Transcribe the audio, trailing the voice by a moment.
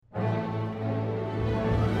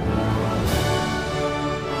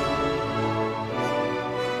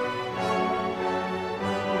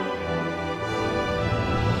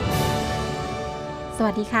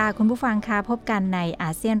วัสดีค่ะคุณผู้ฟังค่ะพบกันในอ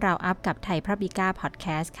าเซียนเราอัพกับไทยพระบิก้าพอดแค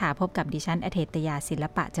สต์ค่ะพบกับดิฉันอเทตยาศิล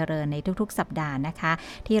ปะเจริญในทุกๆสัปดาห์นะคะ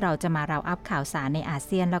ที่เราจะมาเราอัพข่าวสารในอาเ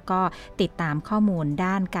ซียนแล้วก็ติดตามข้อมูล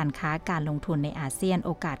ด้านการค้าการลงทุนในอาเซียนโ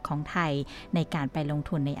อกาสของไทยในการไปลง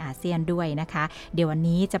ทุนในอาเซียนด้วยนะคะเดี๋ยววัน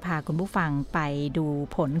นี้จะพาคุณผู้ฟังไปดู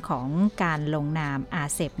ผลของการลงนามอา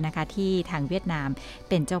เซปนะคะที่ทางเวียดนาม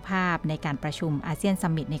เป็นเจ้าภาพในการประชุมอาเซียนซั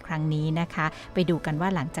มมิตในครั้งนี้นะคะไปดูกันว่า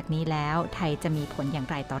หลังจากนี้แล้วไทยจะมีผลอย่า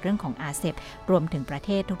งไรต่อเรื่องของอาเซปรวมถึงประเท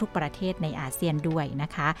ศทุกๆประเทศในอาเซียนด้วยนะ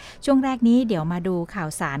คะช่วงแรกนี้เดี๋ยวมาดูข่าว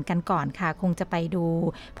สารกันก่อนค่ะคงจะไปดู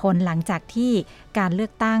ผลหลังจากที่การเลือ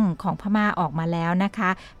กตั้งของพม่าออกมาแล้วนะคะ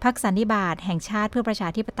พรรคสันนิบาตแห่งชาติเพื่อประชา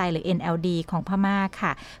ธิปไตยหรือ NLD ของพม่าค่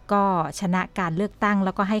ะก็ชนะการเลือกตั้งแ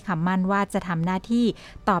ล้วก็ให้คำมั่นว่าจะทำหน้าที่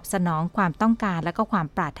ตอบสนองความต้องการและก็ความ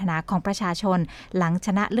ปรารถนาของประชาชนหลังช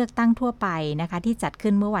นะเลือกตั้งทั่วไปนะคะที่จัด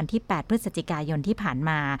ขึ้นเมื่อวันที่8พฤศจิกายนที่ผ่าน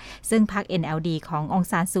มาซึ่งพรรค NLD ขององ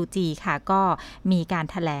ซานซูจีค่ะก็มีการ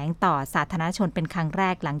แถลงต่อสาธารณชนเป็นครั้งแร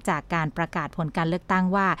กหลังจากการประกาศผลการเลือกตั้ง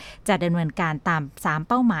ว่าจะดำเนินการตาม3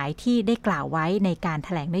เป้าหมายที่ได้กล่าวไว้ในการแถ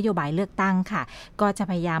ลงนโยบายเลือกตั้งค่ะก็จะ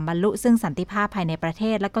พยายามบรรลุซึ่งสันติภาพภายในประเท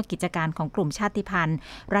ศและก็กิจการของกลุ่มชาติพันธุ์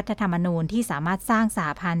รัฐธรรมนูญที่สามารถสร้างสห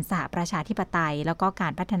พันธ์สหประชาธิปไตยแล้วก็กา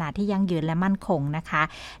รพัฒนาที่ยั่งยืนและมั่นคงนะคะ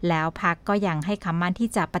แล้วพรรคก็ยังให้คำมั่นที่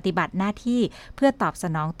จะปฏิบัติหน้าที่เพื่อตอบส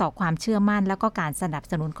นองต่อความเชื่อมั่นแล้วก็การสนับ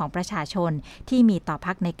สนุนของประชาชนที่มีต่อพ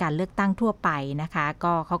รรคในการเลือกตั้งทั่วไปนะคะ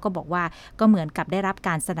ก็เขาก็บอกว่าก็เหมือนกับได้รับก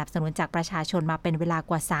ารสนับสนุนจากประชาชนมาเป็นเวลา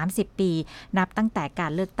กว่า30ปีนับตั้งแต่กา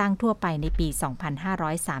รเลือกตั้งทั่วไปในปี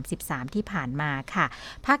2533ที่ผ่านมาค่ะ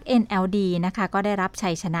พรรค NLD นะคะก็ได้รับ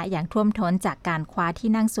ชัยชนะอย่างท่วมท้นจากการคว้าที่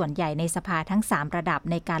นั่งส่วนใหญ่ในสภาทั้ง3ระดับ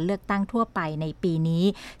ในการเลือกตั้งทั่วไปในปีนี้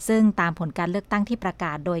ซึ่งตามผลการเลือกตั้งที่ประก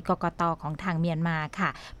าศโดยกกต.ของทางเมียนมาค่ะ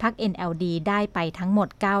พรรค NLD ได้ไปทั้งหมด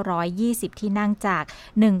920ที่นั่งจาก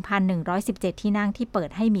 1,117 ที่นั่งที่เปิด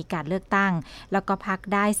ให้มีการเลือกตั้งแล้วก็พรรค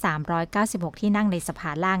ได้396ที่นั่งในสภ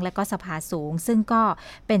าล่างและก็สภาสูงซึ่งก็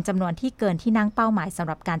เป็นจำนวนที่เกินที่นั่งเป้าหมายสำ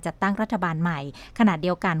หรับการจัดตั้งรัฐบาลใหม่ขณะเดี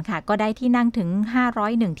ยวกันค่ะก็ได้ที่นั่งถึง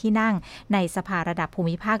501ที่นั่งในสภาระดับภู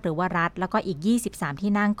มิภาคหรือว่ารัฐแล้วก็อีก23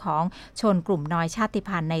ที่นั่งของชนกลุ่มน้อยชาติ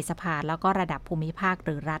พันธุ์ในสภาแล้วก็ระดับภูมิภาคห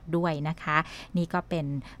รือรัฐด้วยนะคะนี่ก็เป็น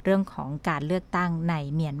เรื่องของการเลือกตั้งใน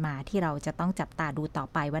เมียนมาที่เราจะต้องจับตาดูต่อ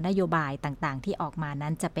ไปว่านโยบายต่างๆที่ออกมานั้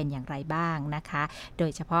นจะเป็นอย่างไรบ้างนะคะโด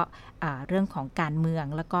ยเฉพาะเรื่องของการเมือง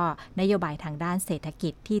แล้วก็นโยบายทางด้านเศรษฐกิ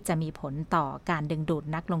จที่จะมีผลต่อการดึงดูด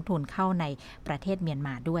นักลงทุนเข้าในประเทศเมียนม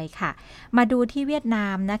าด้วยค่ะมาดูที่เวียดนา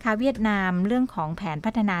มนะคะเวียดนามเรื่องของแผน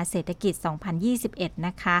พัฒนาเศรษฐกิจ2021น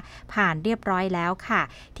ะคะผ่านเรียบร้อยแล้วค่ะ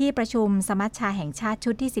ที่ประชุมสมัชชาแห่งชาติ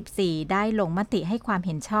ชุดที่14ได้ลงมติให้ความเ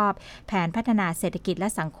ห็นชอบแผนพัฒนาเศรษฐกิจและ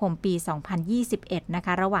สังคมปี2021นะค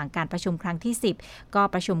ะระหว่างการประชุมครั้งที่10ก็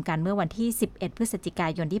ประชุมกันเมื่อวันที่11พฤศจิกา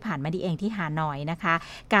ยนที่ผ่านมานี้เองที่ฮานอยนะคะ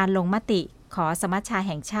การลงมติขอสมัชชาแ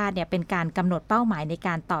ห่งชาติเนี่ยเป็นการกำหนดเป้าหมายในก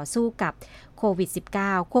ารต่อสู้กับโควิด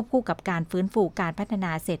 -19 ควบคู่กับการฟื้นฟูการพัฒน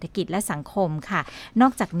าเศรษฐกิจและสังคมค่ะนอ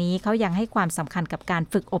กจากนี้เขายังให้ความสำคัญกับการ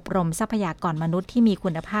ฝึกอบรมทรัพยากรมนุษย์ที่มีคุ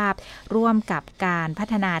ณภาพร่วมกับการพั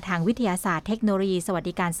ฒนาทางวิทยาศาสตร์เทคโนโลยีสวัส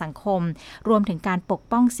ดิการสังคมรวมถึงการปก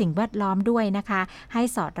ป้องสิ่งแวดล้อมด้วยนะคะให้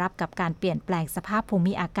สอดรับกับการเปลี่ยนแปลงสภาพภู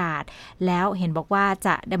มิอากาศแล้วเห็นบอกว่าจ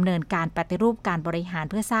ะดำเนินการปฏิรูปการบริหาร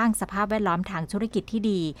เพื่อสร้างสภาพแวดล้อมทางธุรกิจที่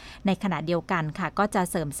ดีในขณะเดียวกันค่ะก็จะ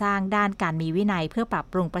เสริมสร้างด้านการมีวินัยเพื่อปรับ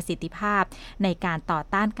ปรุงประสิทธิภาพในการต่อ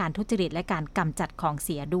ต้านการทุจริตและการกำจัดของเ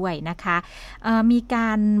สียด้วยนะคะมีกา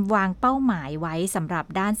รวางเป้าหมายไว้สำหรับ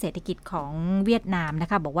ด้านเศรษฐกิจของเวียดนามนะ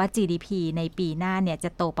คะบอกว่า GDP ในปีหน้าเนี่ยจะ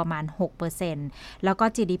โตประมาณ 6% แล้วก็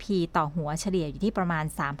GDP ต่อหัวเฉลี่ยอยู่ที่ประมาณ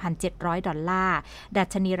 $3,700 ดั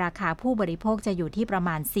ชนีราคาผู้บริโภคจะอยู่ที่ประม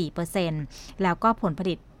าณ 4% แล้วก็ผลผ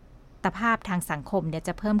ลิตภาพทางสังคมเนี่ยจ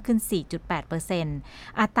ะเพิ่มขึ้น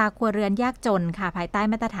 4.8% อัตราครัวเรือนยากจนค่ะภายใต้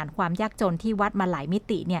มาตรฐานความยากจนที่วัดมาหลายมิ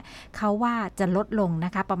ติเนี่ยเขาว่าจะลดลงน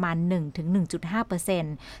ะคะประมาณ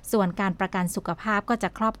 1-1.5% ส่วนการประกันสุขภาพก็จะ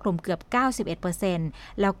ครอบคลุมเกือบ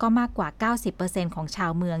 91% แล้วก็มากกว่า 90% ของชา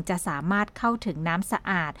วเมืองจะสามารถเข้าถึงน้ำสะ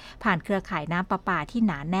อาดผ่านเครือข่ายน้ำประปาที่ห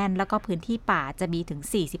นาแน่นแล้วก็พื้นที่ป่าจะมีถึง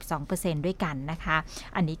 42% ด้วยกันนะคะ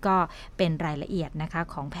อันนี้ก็เป็นรายละเอียดนะคะ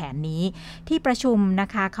ของแผนนี้ที่ประชุมน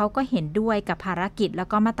ะคะเขาก็เห็นด้วยกับภารกิจแล้ว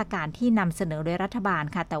ก็มาตรการที่นำเสนอโดยรัฐบาล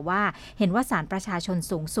ค่ะแต่ว่าเห็นว่าศาลประชาชน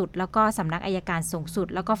สูงสุดแล้วก็สำนักอัยการสูงสุด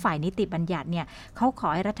แล้วก็ฝ่ายนิติบัญญัติเนี่ยเขาขอ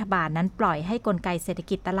ให้รัฐบาลนั้นปล่อยให้กลไกเศรษฐ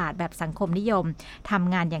กิจตลาดแบบสังคมนิยมท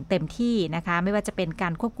ำงานอย่างเต็มที่นะคะไม่ว่าจะเป็นกา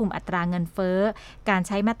รควบคุมอัตราเงินเฟ้อการใ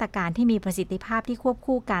ช้มาตรการที่มีประสิทธิภาพที่ควบ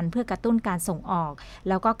คู่กันเพื่อกระตุ้นการส่งออก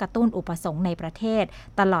แล้วก็กระตุ้นอุปสงค์ในประเทศ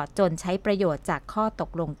ตลอดจนใช้ประโยชน์จากข้อต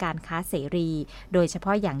กลงการค้าเสรีโดยเฉพ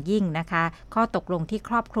าะอย่างยิ่งนะคะข้อตกลงที่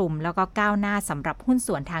ครอบคลุม แล้วก็ก้าวหน้าสำหรับหุ้น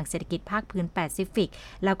ส่วนทางเศรษฐกิจภาคพื้นแปซิฟิก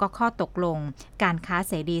แล้วก็ข้อตกลงการค้า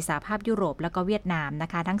เสรีสหภาพยุโรปแล้วก็เวียดนามนะ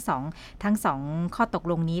คะทั้งสองข้อตก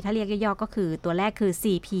ลงนี้ถ้าเรียกย่อๆก็คือตัวแรกคือ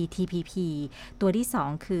CPTPP ตัวที่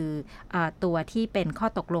2คือตัวที่เป็นข้อ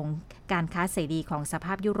ตกลงการค้าเสรีของสหภ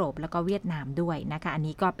าพยุโรปแล้วก็เวียดนามด้วยนะคะอัน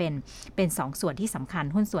นี้ก็เป็น2ส่วนที่สำคัญ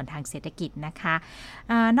หุ้นส่วนทางเศรษฐกิจนะคะ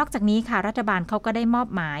นอกจากนี้ค่ะรัฐบาลเขาก็ได้มอบ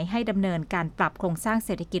หมายให้ดำเนินการปรับโครงสร้างเศ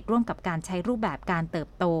รษฐกิจร่วมกับการใช้รูปแบบการเติบ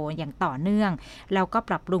โตอย่างต่อเนื่องแล้วก็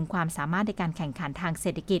ปรับปรุงความสามารถในการแข่งขันทางเศร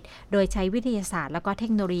ษฐกิจโดยใช้วิทยาศาสตร์แล้วก็เท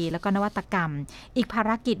คโนโลยีแล้วก็นวัตกรรมอีกภา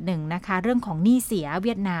รกิจหนึ่งนะคะเรื่องของหนี้เสียเ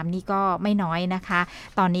วียดนามนี่ก็ไม่น้อยนะคะ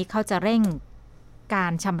ตอนนี้เขาจะเร่งก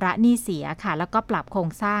ารชำระหนี้เสียค่ะแล้วก็ปรับโครง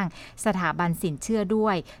สร้างสถาบันสินเชื่อด้ว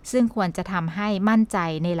ยซึ่งควรจะทำให้มั่นใจ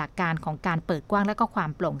ในหลักการของการเปิดกว้างและก็ความ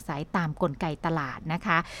โปร่งใสตามกลไกตลาดนะค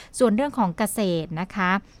ะส่วนเรื่องของเกษตรนะค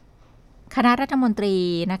ะคณะรัฐมนตรี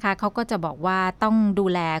นะคะเขาก็จะบอกว่าต้องดู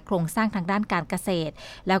แลโครงสร้างทางด้านการเกษตร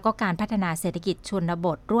แล้วก็การพัฒนาเศรษฐกิจชนบ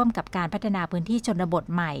ทร่วมกับการพัฒนาพื้นที่ชนบท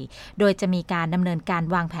ใหม่โดยจะมีการดำเนินการ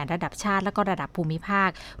วางแผนระดับชาติและก็ระดับภูมิภาค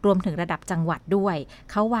รวมถึงระดับจังหวัดด้วย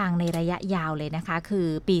เขาวางในระยะยาวเลยนะคะคือ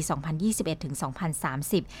ปี 2021 ถึง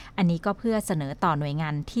 2030 อันนี้ก็เพื่อเสนอต่อหน่วยงา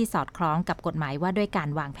นที่สอดคล้องกับกฎหมายว่าด้วยการ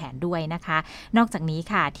วางแผนด้วยนะคะนอกจากนี้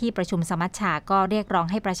ค่ะที่ประชุมสมัชชาก็เรียกร้อง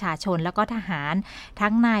ให้ประชาชนแล้วก็ทหารทั้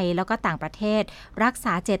งในแล้วก็ต่างประเทศรักษ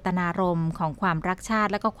าเจตนารมณ์ของความรักชาติ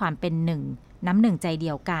และก็ความเป็นหนึ่งน้ำหนึ่งใจเดี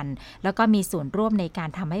ยวกันแล้วก็มีส่วนร่วมในการ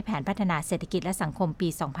ทำให้แผนพัฒนาเศรษฐกิจและสังคมปี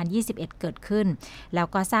 2021 เกิดขึ้นแล้ว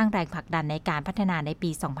ก็สร้างแรงผลักดันในการพัฒนาในปี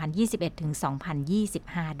 2021 ถึง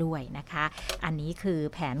 2025 ด้วยนะคะอันนี้คือ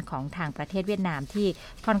แผนของทางประเทศเวียดนามที่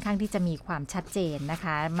ค่อนข้างที่จะมีความชัดเจนนะค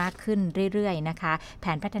ะมากขึ้นเรื่อยๆนะคะแผ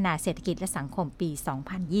นพัฒนาเศรษฐกิจและสังคมปี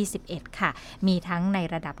 2021 ค่ะมีทั้งใน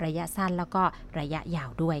ระดับระยะสั้นแล้วก็ระยะยาว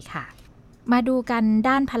ด้วยค่ะมาดูกัน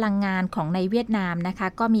ด้านพลังงานของในเวียดนามนะคะ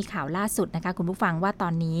ก็มีข่าวล่าสุดนะคะคุณผู้ฟังว่าตอ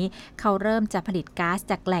นนี้เขาเริ่มจะผลิตก๊าซ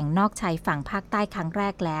จากแหล่งนอกชายฝั่งภาคใต้ครั้งแร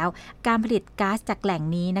กแล้วการผลิตก๊าซจากแหล่ง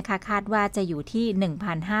นี้นะคะคาดว่าจะอยู่ที่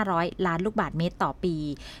 1,500 ล้านลูกบาศก์เมตรต่อปี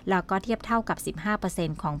แล้วก็เทียบเท่ากับ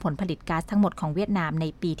 15% ของผลผลิตก๊าซทั้งหมดของเวียดนามใน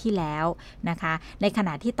ปีที่แล้วนะคะในขณ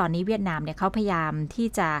ะที่ตอนนี้เวียดนามเนี่ยเขาพยายามที่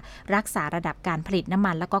จะรักษาระดับการผลิตน้ำ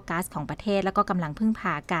มันแล้วก็ก๊าซของประเทศแล้วก็กำลังพึ่งพ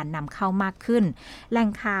าการนำเข้ามากขึ้นแหล่ง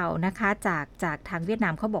ข่าวนะคะจากทางเวียดนา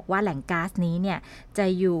มเขาบอกว่าแหล่งก๊าซนี้เนี่ยจะ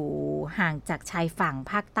อยู่ห่างจากชายฝั่ง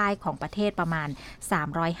ภาคใต้ของประเทศประมาณ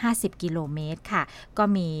350กิโลเมตรค่ะก็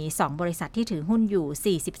มี2บริษัทที่ถือหุ้นอ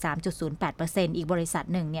ยู่ 43.08% อีกบริษัท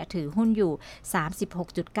หนึ่งเนี่ยถือหุ้นอยู่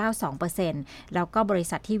 36.92% แล้วก็บริ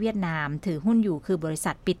ษัทที่เวียดนามถือหุ้นอยู่คือบริ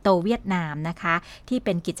ษัทปิโตเวียดนามนะคะที่เ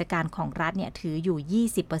ป็นกิจการของรัฐเนี่ยถืออยู่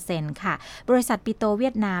 20% ค่ะบริษัทปิโตเวี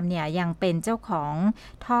ยดนามเนี่ยยังเป็นเจ้าของ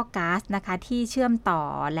ท่อก๊าซนะคะที่เชื่อมต่อ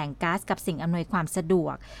แหล่งก๊าซกับสิ่งอำนวยความสะดว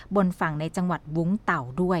กบนฝั่งในจังหวัดวุ้งเต่า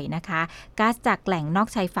ด้วยนะคะก๊าซจากแหล่งนอก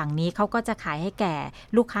ชายฝั่งนี้เขาก็จะขายให้แก่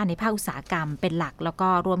ลูกค้าในภาคอุตสาหกรรมเป็นหลักแล้วก็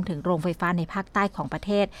รวมถึงโรงไฟฟ้าในภาคใต้ของประเ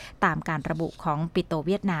ทศตามการระบุของปิโตเ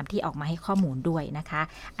วียดนามที่ออกมาให้ข้อมูลด้วยนะคะ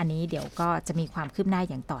อันนี้เดี๋ยวก็จะมีความคืบหน้า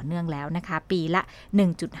อย่างต่อเนื่องแล้วนะคะปีละ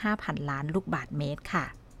 1.5 พันล้านลูกบาศก์เมตรค่ะ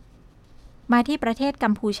มาที่ประเทศกั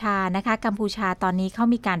มพูชานะคะกัมพูชาตอนนี้เขา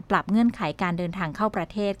มีการปรับเงื่อนไขการเดินทางเข้าประ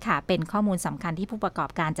เทศค่ะเป็นข้อมูลสำคัญที่ผู้ประกอบ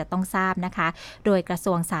การจะต้องทราบนะคะโดยกระท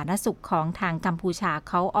รวงสาธารณสุขของทางกัมพูชา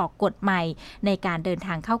เขาออกกฎใหม่ในการเดินท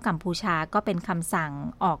างเข้ากัมพูชาก็เป็นคำสั่ง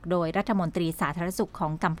ออกโดยรัฐมนตรีสาธารณสุขขอ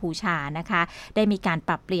งกัมพูชานะคะได้มีการป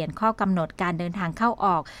รับเปลี่ยนข้อกำหนดการเดินทางเข้าอ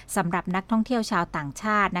อกสำหรับนักท่องเที่ยวชาวต่างช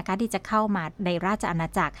าตินะคะที่จะเข้ามาในราชอาณา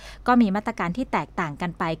จักรก็มีมาตรการที่แตกต่างกั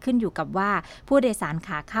นไปขึ้นอยู่กับว่าผู้โดยสารข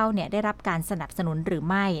าเข้าเนี่ยได้รับการสนับสนุนหรือ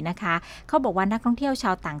ไม่นะคะเขาบอกว่านักท่องเที่ยวช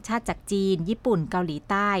าวต่างชาติจากจีนญี่ปุ่นเกาหลี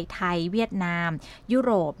ใต้ไทยเวียดนามยุโ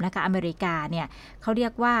รปนะคะอเมริกาเนี่ยเขาเรีย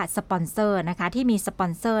กว่าสปอนเซอร์นะคะที่มีสปอ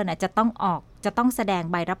นเซอร์จะต้องแสดง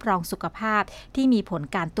ใบรับรองสุขภาพที่มีผล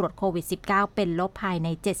การตรวจโควิด -19 เป็นลบภายใน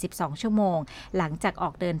72ชั่วโมงหลังจากออ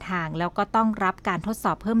กเดินทางแล้วก็ต้องรับการทดส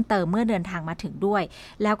อบเพิ่มเติมเมื่อเดินทางมาถึงด้วย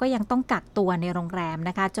แล้วก็ยังต้องกักตัวในโรงแรม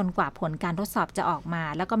นะคะจนกว่าผลการทดสอบจะออกมา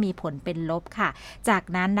แล้วก็มีผลเป็นลบค่ะจาก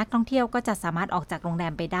นั้นนักท่องเที่ยวก็จะสามารถออกจากโรงแร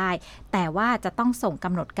มไปได้แต่ว่าจะต้องส่งก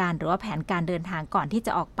ำหนดการหรือว่าแผนการเดินทางก่อนที่จ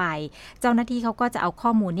ะออกไปเจ้าหน้าที่เขาก็จะเอาข้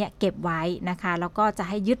อมูลเนี่ยเก็บไว้นะคะแล้วก็จะ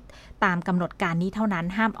ให้ยึดตามกำหนดการนี้เท่านั้น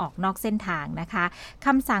ห้ามออกนอกเส้นทางนะคะค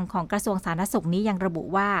ำสั่งของกระทรวงสาธารณสุขนี้ยังระบุ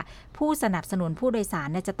ว่าผู้สนับสนุนผู้โดยสาร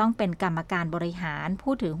จะต้องเป็นกรรมการบริหาร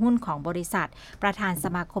ผู้ถือหุ้นของบริษัทประธานส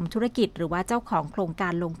มาคมธุรกิจหรือว่าเจ้าของโครงกา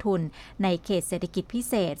รลงทุนในเขตเศรษฐกิจพิ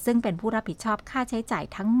เศษซึ่งเป็นผู้รับผิดชอบค่าใช้จ่าย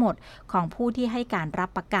ทั้งหมดของผู้ที่ให้การรับ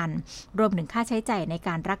ประกันรวมถึงค่าใช้จ่ายในก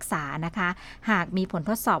ารรักษานะคะหากมีผล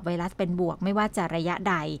ทดสอบไวรัสเป็นบวกไม่ว่าจะระยะ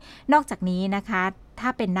ใดนอกจากนี้นะคะ ถ้า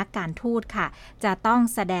เป็นนักการทูตค่ะจะต้อง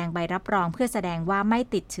แสดงใบรับรองเพื่อแสดงว่าไม่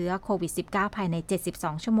ติดเชื้อโควิด -19 ภายใน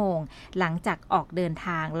72ชั่วโมงหลังจากออกเดินท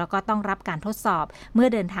างแล้วก็ต้องรับการทดสอบเมื่อ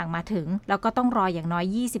เดินทางมาถึงแล้วก็ต้องรออย่างน้อย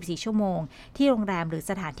24ชั่วโมงที่โรงแรมหรือ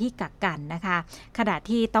สถานที่กักกันนะคะขณะ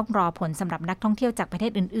ที่ต้องรอผลสำหรับนักท่องเที่ยวจากประเท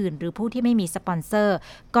ศอื่นๆหรือผู้ที่ไม่มีสปอนเซอร์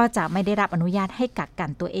ก็จะไม่ได้รับอนุญาตให้กักกั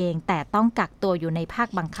นตัวเองแต่ต้องกักตัวอยู่ในภาค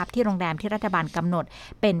บังคับที่โรงแรมที่รัฐบาลกำหนด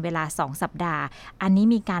เป็นเวลา2สัปดาห์อันนี้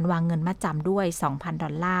มีการวางเงินมัดจำด้วย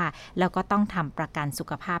 $2,000 แล้วก็ต้องทำประกันสุ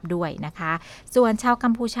ขภาพด้วยนะคะส่วนชาวกั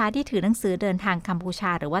มพูชาที่ถือหนังสือเดินทางกัมพูช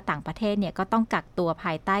าหรือว่าต่างประเทศเนี่ยก็ต้องกักตัวภ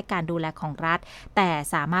ายใต้การดูแลของรัฐแต่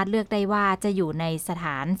สามารถเลือกได้ว่าจะอยู่ในสถ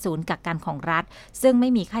านศูนย์กักกันของรัฐซึ่งไม่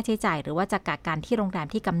มีค่าใช้จ่ายหรือว่าจะกักกันที่โรงแรม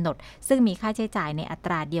ที่กำหนดซึ่งมีค่าใช้จ่ายในอัต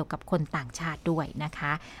ราเดียวกับคนต่างชาติด้วยนะค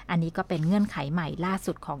ะอันนี้ก็เป็นเงื่อนไขใหม่ล่า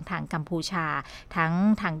สุดของทางกัมพูชาทั้ง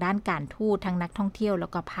ทางด้านการทูตทั้งนักท่องเที่ยวแล้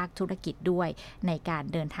วก็ภาคธุรกิจด้วยในการ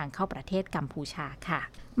เดินทางเข้าประเทศกัมพูชาค่ะ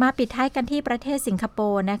มาปิดท้ายกันที่ประเทศสิงคโป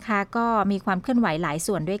ร์นะคะก็มีความเคลื่อนไหวหลาย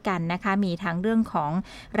ส่วนด้วยกันนะคะมีทั้งเรื่องของ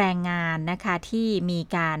แรงงานนะคะที่มี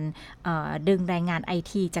การดึงแรงงาน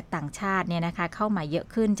IT จากต่างชาติเนี่ยนะคะเข้ามาเยอะ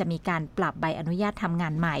ขึ้นจะมีการปรับใบอนุญาตทำงา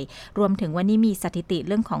นใหม่รวมถึงวันนี้มีสถิติเ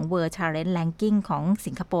รื่องของ World Talent Ranking ของ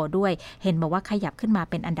สิงคโปร์ด้วยเห็นบอกว่าขยับขึ้นมา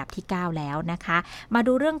เป็นอันดับที่9แล้วนะคะมา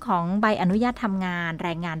ดูเรื่องของใบอนุญาตทำงานแร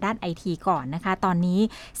งงานด้าน IT ก่อนนะคะตอนนี้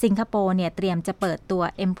สิงคโปร์เนี่ยเตรียมจะเปิดตัว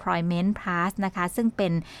Employment Pass นะคะซึ่งเป็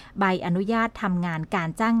นใบอนุญาตทำงานการ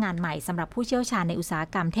จ้างงานใหม่สำหรับผู้เชี่ยวชาญในอุตสาห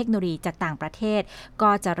กรรมเทคโนโลยีจากต่างประเทศก็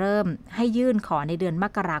จะเริ่มให้ยื่นขอในเดือนม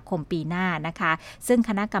กราคมปีหน้านะคะซึ่งค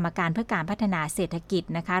ณะกรรมการเพื่อการพัฒนาเศรษฐกิจ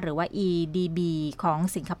นะคะหรือว่า EDB ของ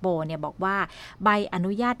สิงคโปร์เนี่ยบอกว่าใบอ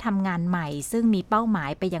นุญาตทำงานใหม่ซึ่งมีเป้าหมา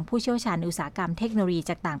ยไปยังผู้เชี่ยวชาญอุตสาหกรรมเทคโนโลยี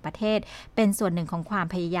จากต่างประเทศเป็นส่วนหนึ่งของความ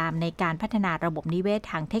พยายามในการพัฒนาระบบนิเวศ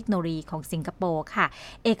ทางเทคโนโลยีของสิงคโปร์ค่ะ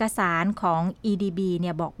เอกสารของ EDB เ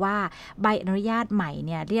นี่ยบอกว่าใบอนุญาตใหม่เ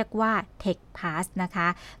นี่ยเรียกว่า Tech Pass นะคะ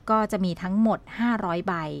ก็จะมีทั้งหมด500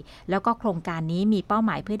ใบแล้วก็โครงการนี้มีเป้าห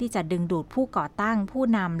มายเพื่อที่จะดึงดูดผู้ก่อตั้งผู้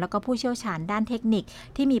นำแล้วก็ผู้เชี่ยวชาญด้านเทคนิค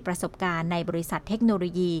ที่มีประสบการณ์ในบริษัทเทคโนโล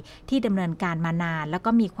ยีที่ดำเนินการมานานแล้วก็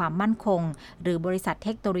มีความมั่นคงหรือบริษัทเท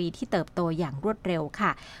คโนโลยีที่เติบโตอย่างรวดเร็วค่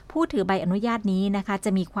ะผู้ถือใบอนุญาตนี้นะคะจ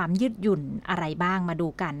ะมีความยืดหยุ่นอะไรบ้างมาดู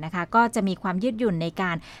กันนะคะก็จะมีความยืดหยุ่นในก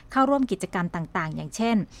ารเข้าร่วมกิจกรรมต่างๆอย่างเ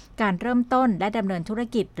ช่นการเริ่มต้นและดำเนินธุร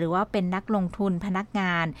กิจหรือว่าเป็นนักลงทุนพนักง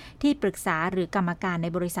านที่ปรึกษาหรือกรรมการใน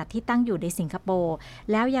บริษัทที่ตั้งอยู่ในสิงคโปร์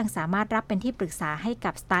แล้วยังสามารถรับเป็นที่ปรึกษาให้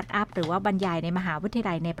กับสตาร์ทอัพหรือว่าบรรยายในมหาวิทยา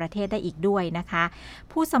ลัยในประเทศได้อีกด้วยนะคะ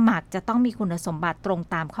ผู้สมัครจะต้องมีคุณสมบัติตรง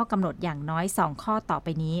ตามข้อกำหนดอย่างน้อย2ข้อต่อไป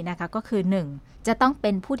นี้นะคะก็คือ1จะต้องเ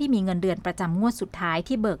ป็นผู้ที่มีเงินเดือนประจำงวดสุดท้าย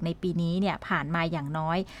ที่เบิกในปีนี้เนี่ยผ่านมาอย่างน้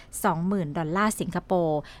อย $20,000 สิงคโป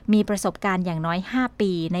ร์มีประสบการณ์อย่างน้อย5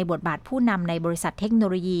ปีในบทบาทผู้นำในบริษัทเทคโน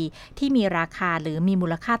โลยีที่มีราคาหรือมีมู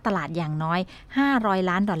ลค่าตลาดอย่างน้อย$500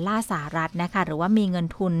 ล้านสหรัฐนะคะหรือว่ามีเงิน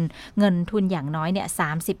ทุนอย่างน้อยเนี่ย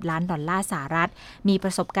$30 ล้านสหรัฐมีป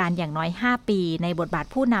ระสบการณ์อย่างน้อย5ปีในบทบาท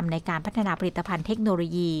ผู้นำในการพัฒนาผลิตภัณฑ์เทคโนโล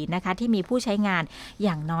ยีนะคะที่มีผู้ใช้งานอ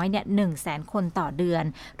ย่างน้อยเนี่ย 100,000 คนต่อเดือน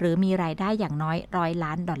หรือมีรายได้อย่างน้อย$100 ล้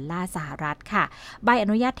านสหรัฐค่ะใบอ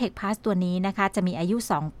นุญาต Tech Pass ตัวนี้นะคะจะมีอายุ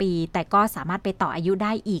2ปีแต่ก็สามารถไปต่ออายุไ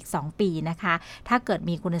ด้อีก2ปีนะคะถ้าเกิด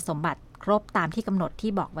มีคุณสมบัติครบตามที่กำหนด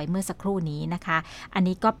ที่บอกไว้เมื่อสักครู่นี้นะคะอัน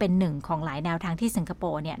นี้ก็เป็นหนึ่งของหลายแนวทางที่สิงคโป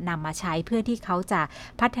ร์เนี่ยนำมาใช้เพื่อที่เขาจะ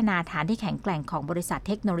พัฒนาฐานที่แข็งแกร่งของบริษัทเ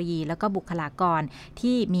ทคโนโลยีแล้วก็บุคลากร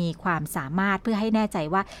ที่มีความสามารถเพื่อให้แน่ใจ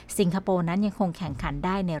ว่าสิงคโปร์นั้นยังคงแข่งขันไ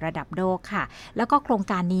ด้ในระดับโลกค่ะแล้วก็โครง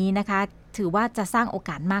การนี้นะคะถือว่าจะสร้างโอก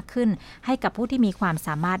าสมากขึ้นให้กับผู้ที่มีความส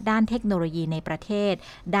ามารถด้านเทคโนโลยีในประเทศ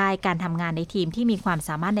ได้การทำงานในทีมที่มีความส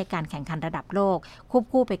ามารถในการแข่งขันระดับโลกควบ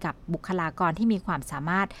คู่ไปกับบุคลากรที่มีความสา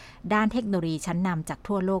มารถด้านเทคโนโลยีชั้นนำจาก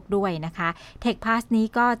ทั่วโลกด้วยนะคะ Tech Pass นี้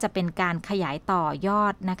ก็จะเป็นการขยายต่อยอ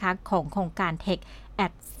ดนะคะของโครงการ Tech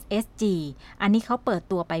SG อันนี้เขาเปิด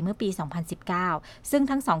ตัวไปเมื่อปี 2019 ซึ่ง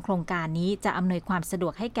ทั้ง2โครงการนี้จะอำนวยความสะดว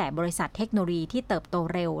กให้แก่บริษัทเทคโนโลยีที่เติบโต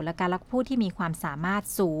เร็วและการรับผู้ที่มีความสามารถ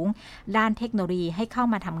สูงด้านเทคโนโลยีให้เข้า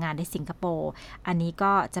มาทำงานในสิงคโปร์อันนี้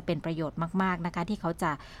ก็จะเป็นประโยชน์มากๆนะคะที่เขาจ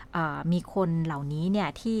ะมีคนเหล่านี้เนี่ย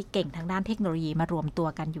ที่เก่งทางด้านเทคโนโลยีมารวมตัว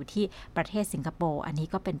กันอยู่ที่ประเทศสิงคโปร์อันนี้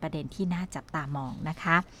ก็เป็นประเด็นที่น่าจับตามองนะค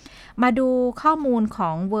ะมาดูข้อมูลขอ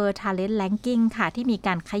ง World Talent Ranking ค่ะที่มีก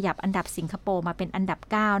ารขยับอันดับสิงคโปร์มาเป็นอันดับ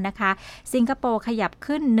9 นะคะสิงคโปร์ขยับ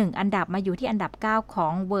ขึ้น1อันดับมาอยู่ที่อันดับ9ขอ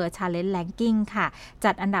ง World Talent Ranking ค่ะ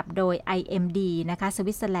จัดอันดับโดย IMD นะคะส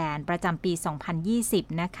วิตเซอร์แลนด์ประจำปี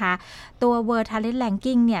 2020 นะคะตัว World Talent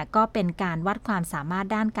Ranking เนี่ยก็เป็นการวัดความสามารถ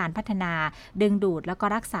ด้านการพัฒนาดึงดูดแล้วก็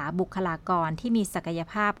รักษาบุคลากรที่มีศักย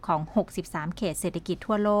ภาพของ63เขตเศรษฐกิจ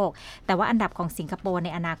ทั่วโลกแต่ว่าอันดับของสิงคโปร์ใน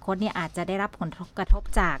อนาคตเนี่ยอาจจะได้รับผลกระทบ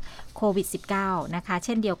จากโควิด -19 นะคะเ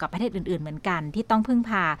ช่นเดียวกับประเทศอื่นๆเหมือนกันที่ต้องพึ่ง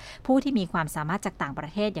พาผู้ที่มีความสามารถจากต่างประ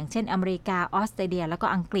เทศอย่างเช่นอเมริกาออสเตรเลียแล้วก็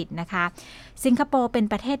อังกฤษนะคะสิงคโปร์เป็น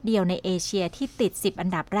ประเทศเดียวในเอเชียที่ติด10อัน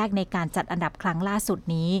ดับแรกในการจัดอันดับครั้งล่าสุด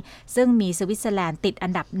นี้ซึ่งมีสวิตเซอร์แลนด์ติดอั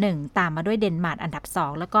นดับ1ตามมาด้วยเดนมาร์กอันดับ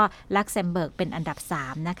2แล้วก็ลักเซมเบิร์กเป็นอันดับ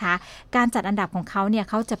3นะคะการจัดอันดับของเขาเนี่ย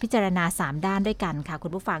เขาจะพิจารณา3ด้านด้วยกันค่ะคุ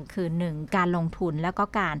ณผู้ฟังคือ1การลงทุนแล้วก็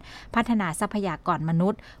การพัฒนาทรัพยากรมนุ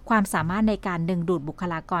ษย์ความสามารถในการดึงดูดบุค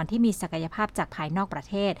ลากรที่มีศักยภาพจากภายนอกประ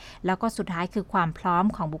เทศแล้วก็สุดท้ายคือความพร้อม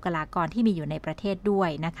ของบุคลากรที่มีอยู่ในประเทศด้วย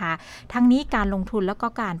นะคะทั้งนี้การลงทุนแล้วก็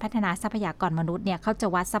การพัฒนาทรัพยากรมนุษย์เนี่ยเขาจะ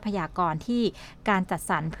วัดทรัพยากรที่การจัด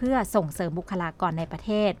สรรเพื่อส่งเสริมบุคลากรในประเ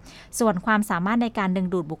ทศส่วนความสามารถในการดึง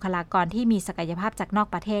ดูดบุคลากรที่มีศักยภาพจากนอก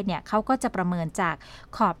ประเทศเนี่ยเขาก็จะประเมินจาก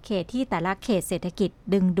ขอบเขตที่แต่ละเขตเศรษฐกิจ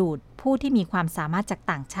ดึงดูดผู้ที่มีความสามารถจาก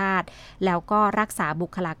ต่างชาติแล้วก็รักษาบุ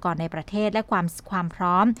คลากรในประเทศและความพ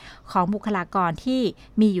ร้อมของบุคลากรที่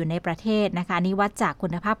มีอยู่ในประเทศนะคะนี้วัดจากคุ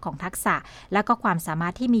ณภาพของทักษะและก็ความสามา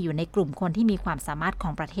รถที่มีอยู่ในกลุ่มคนที่มีความสามารถขอ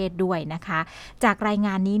งประเทศด้วยนะคะจากรายง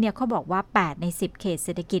านนี้เนี่ยเขาบอกว่า8ใน10เขตเศ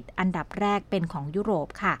รษฐกิจอันดับแรกเป็นของยุโรป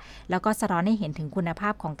ค่ะแล้วก็สะท้อนให้เห็นถึงคุณภา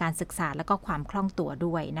พของการศึกษาและก็ความคล่องตัว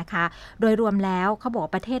ด้วยนะคะโดยรวมแล้วเขาบอกว่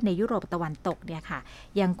าประเทศในยุโรปตะวันตกเนี่ยค่ะ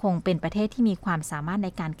ยังคงเป็นประเทศที่มีความสามารถใ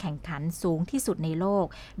นการแข่งขันสูงที่สุดในโลก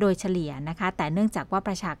โดยเฉลี่ยนะคะแต่เนื่องจากว่าป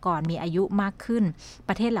ระชากรมีอายุมากขึ้นป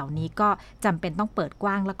ระเทศเหล่านี้ก็จำเป็นต้องเปิดก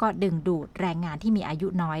ว้างแล้วก็ดึงดูดแรงงานที่มีอายุ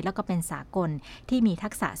น้อยแล้วก็เป็นสากลที่มีทั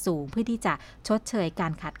กษะสูงเพื่อที่จะชดเชยกา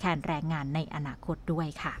รขาดแคลนแรงงานในอนาคตด้วย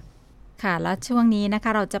ค่ะค่ะแล้วช่วงนี้นะค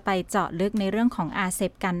ะเราจะไปเจาะลึกในเรื่องของอาเซ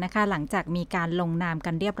บกันนะคะหลังจากมีการลงนาม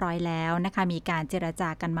กันเรียบร้อยแล้วนะคะมีการเจรจา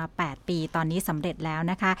กันมา8ปีตอนนี้สำเร็จแล้ว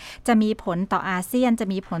นะคะจะมีผลต่ออาเซียนจะ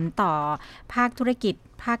มีผลต่อภาคธุรกิจ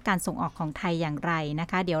ภาคการส่งออกของไทยอย่างไรนะ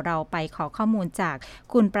คะเดี๋ยวเราไปขอข้อมูลจาก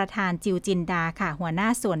คุณประธานจิวจินดาค่ะหัวหน้า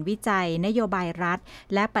ส่วนวิจัยนโยบายรัฐ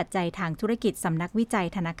และปัจจัยทางธุรกิจสำนักวิจัย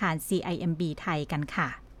ธนาคาร CIMB ไทยกันค่ะ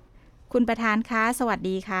คุณประธานคะสวัส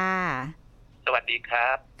ดีค่ะสวัสดีครั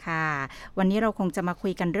บค่ะวันนี้เราคงจะมาคุ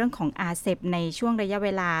ยกันเรื่องของอาเซบในช่วงระยะเว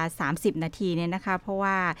ลา30นาทีเนี่ยนะคะเพราะ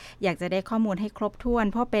ว่าอยากจะได้ข้อมูลให้ครบถ้วน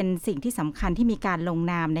เพราะเป็นสิ่งที่สำคัญที่มีการลง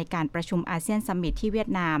นามในการประชุมอาเซียนซัมมิตที่เวียด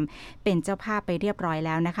นามเป็นเจ้าภาพไปเรียบร้อยแ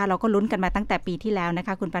ล้วนะคะเราก็ลุ้นกันมาตั้งแต่ปีที่แล้วนะค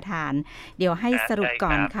ะคุณประธานเดี๋ยวให้สรุปก่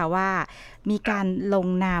อนค่ะว่ามีการลง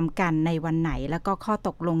นามกันในวันไหนแล้วก็ข้อต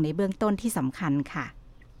กลงในเบื้องต้นที่สำคัญค่ะ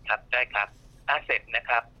ครับได้ครับอาเซบนะ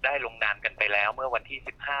ครับได้ลงนามกันไปแล้วเมื่อวันที่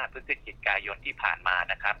15พฤศจิกายนที่ผ่านมา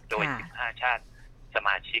นะครับโดย15ชาติสม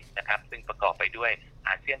าชิกนะครับซึ่งประกอบไปด้วยอ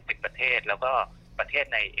าเซียน10ประเทศแล้วก็ประเทศ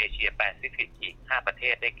ในเอเชียแปซิฟิกอีก5ประเท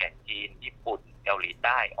ศได้แก่จีนญี่ปุ่นเกาหลีใ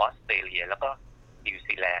ต้ออสเตรเลียแล้วก็นิว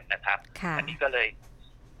ซีแลนด์นะครับอันนี้ก็เลย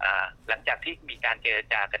หลังจากที่มีการเจร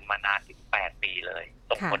จากันมานานถึง8ปีเลย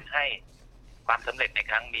ส่งผลให้ความสำเร็จใน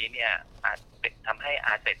ครั้งนี้เนี่ยทำให้อ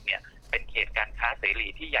าเซบเนี่ยเป็นเขตการค้าเสรี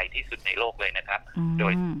ที่ใหญ่ที่สุดในโลกเลยนะครับโด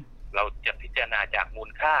ยเราจะพิจารณาจากมู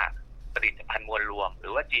ลค่าผลิตภัณฑ์มวลรวมหรื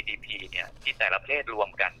อว่า GDP เนี่ยที่แต่ละประเทศรวม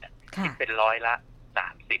กันคิดเป็น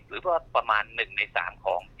30%หรือว่าประมาณ1ใน3ข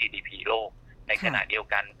อง GDP โลกในขณะเดียว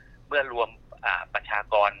กันเมื่อรวมประชา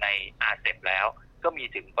กรในอาเซบแล้วก็มี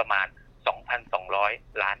ถึงประมาณ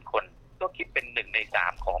 2,200 ล้านคนก็คิดเป็น1ใน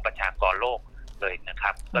3ของประชากรโลกเลยนะค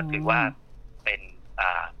รับก็ถือว่าเป็น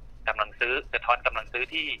กำลังซื้อสะท้อนกำลังซื้อ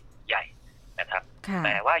ที่ใหญ่นะครับแ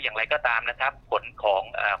ต่ว่าอย่างไรก็ตามนะครับผลของ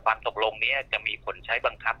ความตกลงนี้จะมีผลใช้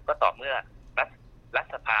บังคับก็ต่อเมื่อรัฐ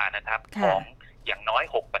สภานะครับของอย่างน้อย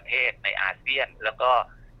6ประเทศในอาเซียนแล้วก็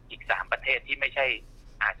อีก3ประเทศที่ไม่ใช่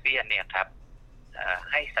อาเซียนเนี่ยครับ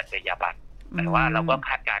ให้สัญญาบัตรแต่ว่าเราก็ค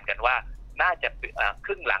าดการณ์กันว่าน่าจะค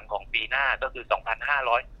รึ่งหลังของปีหน้าก็คือ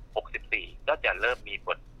2564ก็จะเริ่มมีผ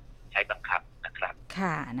ลใช้บังคับนะครับ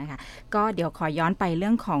ค่ะนะคะก็เดี๋ยวขอย้อนไปเรื่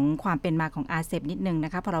องของความเป็นมาของอาเซบนิดนึงน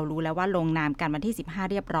ะคะพอเรารู้แล้วว่าลงนามกันวันที่15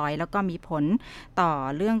เรียบร้อยแล้วก็มีผลต่อ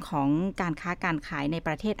เรื่องของการค้าการขายในป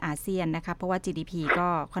ระเทศอาเซียนนะคะเพราะว่า GDP ก็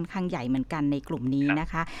ค่อนข้างใหญ่เหมือนกันในกลุ่มนี้นะ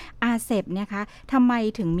คะอาเซบเนี่ยคะทำไม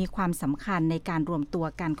ถึงมีความสำคัญในการรวมตัว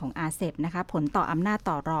กันของอาเซบนะคะผลต่ออำนาจ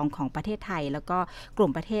ต่อรองของประเทศไทยแล้วก็กลุ่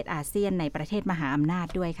มประเทศอาเซียนในประเทศมหาอำนาจ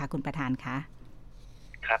ด้วยค่ะคุณประธานคะ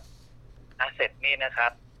ครับอาเซบนี่นะครั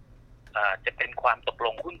บจะเป็นความตกล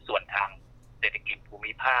งหุ้นส่วนทางเศรษฐกิจภู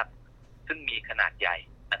มิภาคซึ่งมีขนาดใหญ่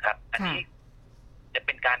นะครับอันนี้ จะเ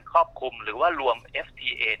ป็นการครอบคลุมหรือว่ารวม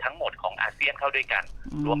FTA ทั้งหมดของอาเซียนเข้าด้วยกัน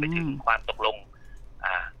รวมไปถึงความตกลง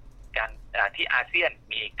การที่อาเซียน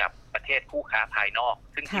มีกับประเทศคู่ค้าภายนอก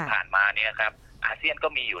ซึ่งที่ผ่านมาเนี่ยครับอาเซียนก็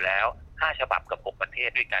มีอยู่แล้ว5ฉบับกับ6ประเทศ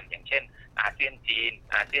ด้วยกันอย่างเช่นอาเซียนจีน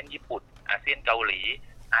อาเซียนญี่ปุ่นอาเซียนเกาหลี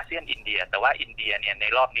อาเซียนอินเดียแต่ว่าอินเดียเนี่ยใน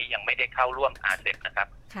รอบนี้ยังไม่ได้เข้าร่วมอาเซียนนะครับ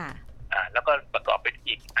แล้วก็ประกอบเป็น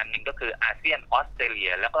อีกอันนึงก็คืออาเซียนออสเตรเลี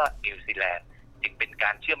ยแล้วก็นิวซีแลนด์จึงเป็นก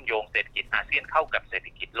ารเชื่อมโยงเศรษฐกิจอาเซียนเข้ากับเศรษฐ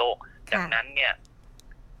กิจโลกดังนั้นเนี่ย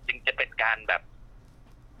จึงจะเป็นการแบบ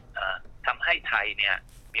ทำให้ไทยเนี่ย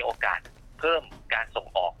มีโอกาสเพิ่มการส่ง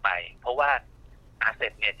ออกไปเพราะว่าอาเซีย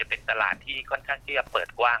นเนี่ยจะเป็นตลาดที่ค่อนข้างที่จะเปิด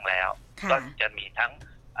กว้างแล้วก็จะมีทั้ง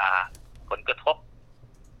ผลกระทบ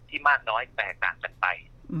ที่มากน้อยแตกต่างกันไป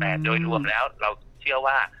แต่โดยรวมแล้วเราเชื่อ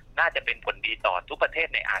ว่าน่าจะเป็นผลดีต่อทุกประเทศ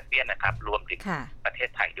ในอาเซียนนะครับรวมถึงประเทศ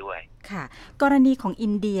ไทยด้วยค่ะกรณีของอิ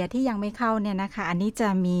นเดียที่ยังไม่เข้าเนี่ยนะคะอันนี้จะ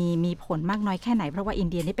มีผลมากน้อยแค่ไหนเพราะว่าอิน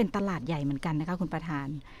เดียนี่เป็นตลาดใหญ่เหมือนกันนะคะคุณประธาน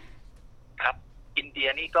ครับอินเดีย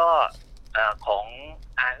นี่ก็ของ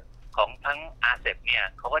ทั้งอาเซียนเนี่ย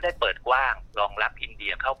เขาก็ได้เปิดกว้างรองรับอินเดี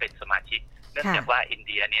ยเข้าเป็นสมาชิกเนื่องจากว่าอินเ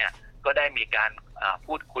ดียเนี่ยก็ได้มีการ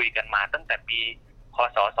พูดคุยกันมาตั้งแต่ปีค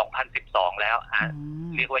ศ2012แล้ว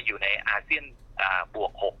เรียกว่าอยู่ในอาเซียนบว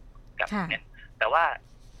ก6กับเนี่ยแต่ว่า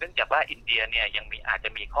เนื่องจากว่าอินเดียเนี่ยยังอาจจะ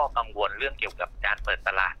มีข้อกังวลเรื่องเกี่ยวกับการเปิดต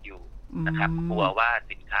ลาดอยู่นะครับกลัวว่า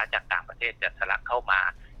สินค้าจากต่างประเทศจะทะลักเข้ามา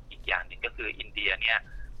อีกอย่างหนึ่งก็คืออินเดียเนี่ย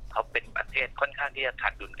เขาเป็นประเทศค่อนข้างที่จะขา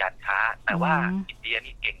ดดุลการค้าแต่ว่าอินเดีย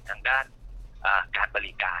นี่เก่งทางด้านการบ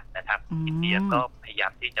ริการนะครับอินเดียก็พยายา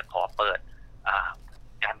มที่จะขอเปิด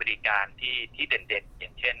การบริการที่เด่นๆอย่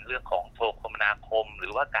างเช่นเรื่องของโทรคมนาคมหรื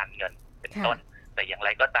อว่าการเงินเป็นต้นแต่อย่างไร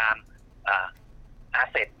ก็ตามอา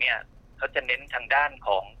เซียนเนี่ยเขาจะเน้นทางด้านข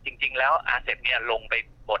องจริงๆแล้วอาเซียนเนี่ยลงไป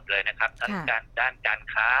หมดเลยนะครับทั้งด้านการ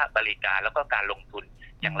ค้าบริการแล้วก็การลงทุน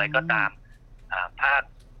อย่างไรก็ตามภาค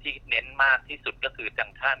ที่เน้นมากที่สุดก็คือทา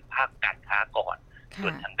งด้านภาคการค้าก่อนส่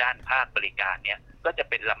วนทางด้านภาคบริการเนี่ยก็จะ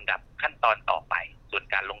เป็นลำดับขั้นตอนต่อไปส่วน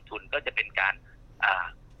การลงทุนก็จะเป็นการ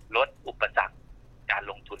ลดอุปสรรคการ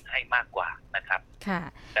ลงทุนให้มากกว่านะครับ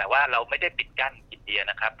แต่ว่าเราไม่ได้ปิดกั้นอินเดีย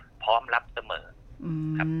นะครับพร้อมรับเสมอ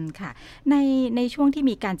ค่ะในช่วงที่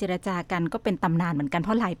มีการเจรจากันก็เป็นตำนานเหมือนกันเพ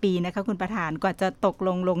ราะหลายปีนะคะคุณประธานกว่าจะตกล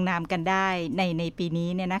งนามกันได้ในปีนี้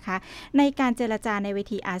เนี่ยนะคะในการเจรจาในเว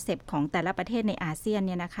ทีอาเซียนของแต่ละประเทศในอาเซียนเ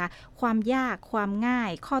นี่ยนะคะความยากความง่า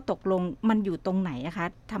ยข้อตกลงมันอยู่ตรงไหนนะคะ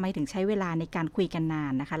ทำไมถึงใช้เวลาในการคุยกันนา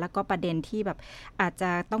นนะคะแล้วก็ประเด็นที่แบบอาจจ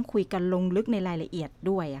ะต้องคุยกันลงลึกในรายละเอียด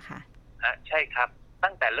ด้วยอะค่ะใช่ครับ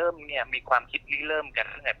ตั้งแต่เริ่มเนี่ยมีความคิดเริ่มกัน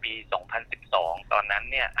ตั้งแต่ปี 2012 ตอนนั้น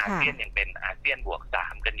เนี่ยอาเซียนยังเป็นอาเซียนบวก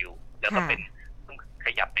3กันอยู่แล้วก็เป็นข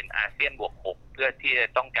ยับเป็นอาเซียนบวก6เพื่อที่จะ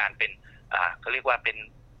ต้องการเป็นเขาเรียกว่าเป็น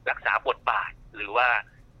รักษาบทบาทหรือว่า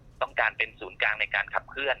ต้องการเป็นศูนย์กลางในการขับ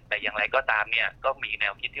เคลื่อนแต่อย่างไรก็ตามเนี่ยก็มีแน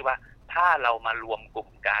วคิดที่ว่าถ้าเรามารวมกลุ่ม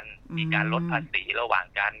กันมีการลดภาษีระหว่าง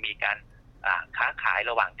กันมีการค้าขาย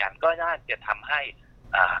ระหว่างกันก็น่าจะทำให้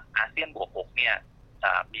อาเซียนบวก6เนี่ย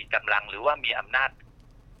มีกำลังหรือว่ามีอำนาจ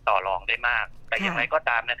ต่อรองได้มากแต่อย่างไรก็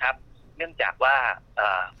ตามนะครับเนื่องจากว่า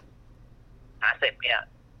อาเซียนเนี่ย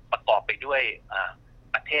ประกอบไปด้วย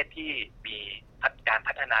ประเทศที่มีการ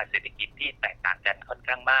พัฒนาเศรษฐกิจที่แตกต่างกันค่อน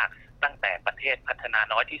ข้างมากตั้งแต่ประเทศพัฒนา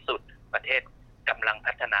น้อยที่สุดประเทศกำลัง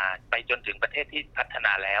พัฒนาไปจนถึงประเทศที่พัฒน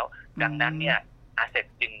าแล้วดังนั้นเนี่ยอาเซียน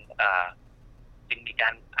จึงมีกา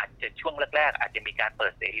รอาจจะช่วงแรกๆอาจจะมีการเปิ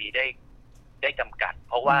ดเสรีได้จำกัดเ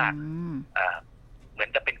พราะว่าเหมือน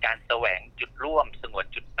กับเป็นการแสวงจุดร่วมสงวน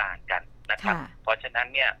จุดต่างกันนะครับเพราะฉะนั้น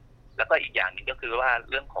เนี่ยแล้วก็อีกอย่างหนึ่งก็คือว่า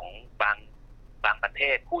เรื่องของบางประเท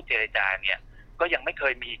ศผู้เจรจาเนี่ยก็ยังไม่เค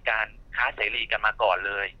ยมีการค้าเสรีกันมาก่อน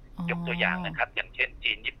เลยยกตัวอย่างนะครับอย่างเช่น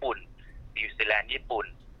จีนญี่ปุ่นนิวซีแลนด์ญี่ปุ่น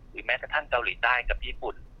หรือแม้กระทั่งเกาหลีใต้กับญี่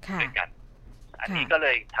ปุ่นด้วยกันอันนี้ก็เล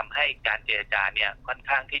ยทำให้การเจรจาเนี่ยค่อน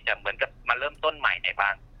ข้างที่จะเหมือนกับมาเริ่มต้นใหม่ใน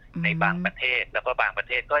บางประเทศแล้วก็บางประเ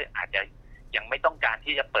ทศก็อาจจะยังไม่ต้องการ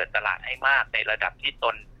ที่จะเปิดตลาดให้มากในระดับที่ต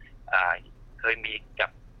นเคยมีกับ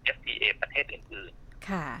FTA ประเทศอื่น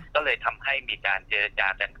ๆก็เลยทำให้มีการเจรจา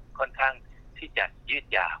กันค่อนข้างที่จะยืด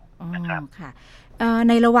ยาวนะครับ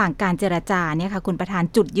ในระหว่างการเจรจาเนี่ยค่ะคุณประธาน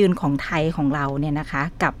จุดยืนของไทยของเราเนี่ยนะคะ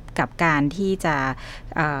กับการที่จะ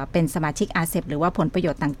เป็นสมาชิกอาเซียนหรือว่าผลประโย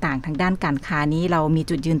ชน์ต่างๆทางด้านการค้านี้เรามี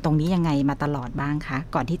จุดยืนตรงนี้ยังไงมาตลอดบ้างคะ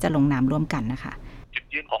ก่อนที่จะลงนามร่วมกันนะคะจุด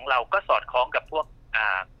ยืนของเราก็สอดคล้องกับพวก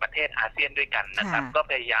ประเทศอาเซียนด้วยกันนะครับก็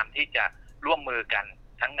พยายามที่จะร่วมมือกัน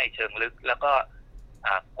ทั้งในเชิงลึกแล้วก็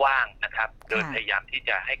กว้างนะครับโดยพยายามที่จ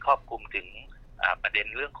ะให้ครอบคลุมถึงประเด็น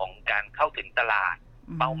เรื่องของการเข้าถึงตลาด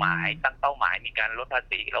เป้าหมายตั้งเป้าหมายมีการลดภา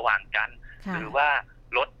ษีระหว่างกันหรือว่า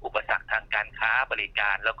ลดอุปสรรคทางการค้าบริก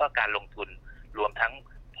ารแล้วก็การลงทุนรวมทั้ง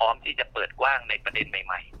พร้อมที่จะเปิดกว้างในประเด็นใ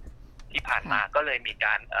หม่ๆ ที่ผ่านมาก็เลยมีก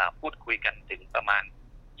ารพูดคุยกันถึงประมาณ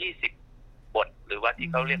20บทหรือว่าที่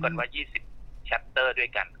เขาเรียกกันว่า20 chapter ด้วย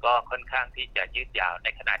กันก็ค่อนข้างที่จะยืดยาวใน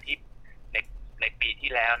ขณะที่ในปีที่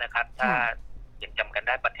แล้วนะครับถ้ายังจำกันไ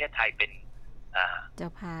ด้ประเทศไทยเป็นเจ้า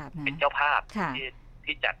ภาพเป็นเจ้าภาพ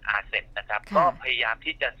ที่จัดอาเซนนะครับก็พยายาม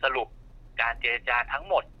ที่จะสรุปการเจรจาทั้ง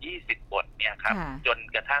หมด20บทเนี่ยครับจน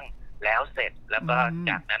กระทั่งแล้วเสร็จแล้วก็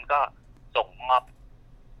จากนั้นก็ส่งมอบ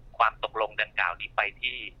ความตกลงดังกล่าวนี้ไป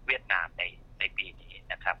ที่เวียดนามในปีนี้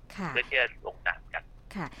นะครับเพื่อที่จะลงนามกัน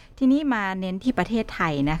ค่ะทีนี้มาเน้นที่ประเทศไท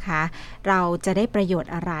ยนะคะเราจะได้ประโยช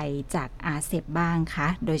น์อะไรจากอาเซปบ้างคะ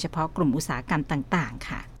โดยเฉพาะกลุ่มอุตสาหกรรมต่างๆ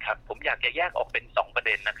ค่ะครับผมอยากจะแยกออกเป็น2ประเ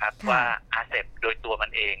ด็นนะครับว่าอาเซปโดยตัวมั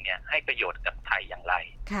นเองเนี่ยให้ประโยชน์กับไทยอย่างไร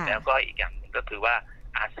แล้วก็อีกอย่างหนึ่งก็คือว่า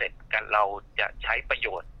อาเซปกันเราจะใช้ประโย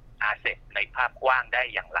ชน์อาเซปในภาพกว้างได้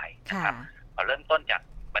อย่างไรนะครับเริ่มต้นจาก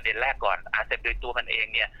ประเด็นแรกก่อนอาเซปโดยตัวมันเอง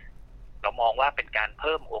เนี่ยเรามองว่าเป็นการเ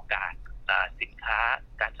พิ่มโอกาสสินค้า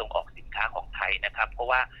การส่งออกสินค้าของไทยนะครับเพราะ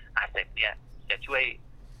ว่าอาเซปเนี่ยจะช่วย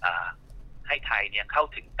ให้ไทยเนี่ยเข้า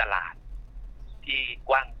ถึงตลาดที่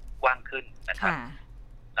กว้างขึ้นนะครับ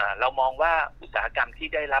เรามองว่าอุตสาหกรรมที่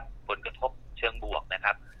ได้รับผลกระทบเชิงบวกนะค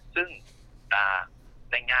รับซึ่ง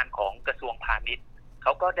ในงานของกระทรวงพาณิชย์เข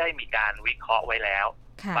าก็ได้มีการวิเคราะห์ไว้แล้ว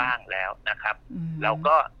บ้างแล้วนะครับเรา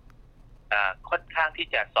ก็ค่อนข้างที่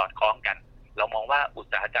จะสอดคล้องกันเรามองว่าอุต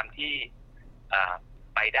สาหกรรมที่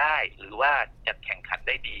ไปได้หรือว่าจะแข่งขันไ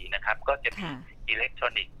ด้ดีนะครับก็จะมีอิเล็กทรอ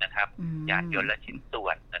นิกส์นะครับยานยนต์และชิ้นส่ว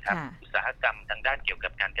นนะครับอุตสาหกรรมทางด้านเกี่ยวกั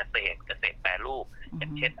บการเกษตรแปรรูปอย่า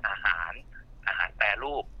งเช่นอาหารแปร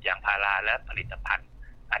รูปยางพาราและผลิตภัณฑ์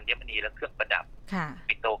อัญมณีและเครื่องประดับ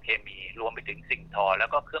ปิโตรเคมีรวมไปถึงสิ่งทอแล้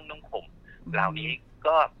วก็เครื่องนุ่งห่มเหล่านี้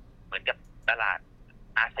ก็เหมือนกับตลาด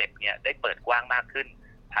อาเซปเนี่ยได้เปิดกว้างมากขึ้น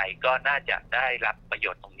ไทยก็น่าจะได้รับประโย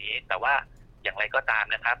ชน์ตรงนี้แต่ว่าอย่างไรก็ตาม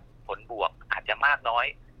นะครับผลบวกอาจจะมากน้อย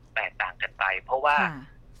แตกต่างกันไปเพราะว่า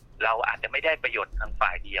เราอาจจะไม่ได้ประโยชน์ทางฝ่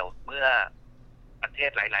ายเดียวเมื่อประเทศ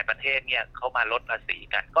หลายๆประเทศเนี่ยเข้ามาลดภาษี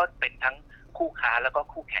กันก็เป็นทั้งคู่ค้าแล้วก็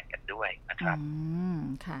คู่แข่งกันด้วยนะครับ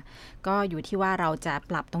ค่ะก็อยู่ที่ว่าเราจะ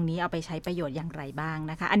ปรับตรงนี้เอาไปใช้ประโยชน์อย่างไรบ้าง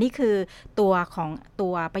นะคะอันนี้คือตัว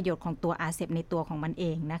ประโยชน์ของตัวอาเซปในตัวของมันเอ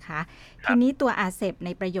งนะคะทีนี้ตัวอาเซปใน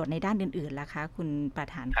ประโยชน์ในด้านอื่นๆล่ะคะคุณประ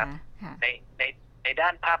ธานคะในด้า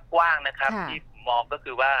นภาพกว้างนะครับที่มองก็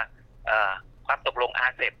คือว่าความตกลงอา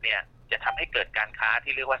เซปเนี่ยจะทำให้เกิดการค้า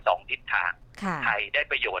ที่เรียกว่า2ทิศทางไทยได้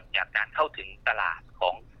ประโยชน์จากการเข้าถึงตลาดขอ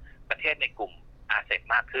งประเทศในกลุ่มอาเซป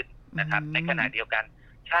มากขึ้นนะครับในขณะเดียวกัน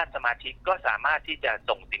ชาติสมาชิกก็สามารถที่จะ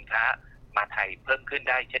ส่งสินค้ามาไทยเพิ่มขึ้น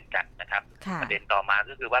ได้เช่นกันนะครับประเด็นต่อมา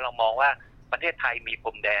ก็คือว่าเรามองว่าประเทศไทยมีพ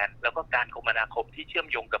รมแดนแล้วก็การคมนาคมที่เชื่อม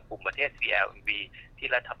โยงกับกลุ่มประเทศ CLMV ที่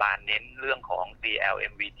รัฐบาลเน้นเรื่องของ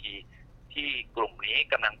CLMVT ที่กลุ่มนี้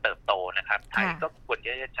กำลังเติบโตนะครับไทยก็ควรจ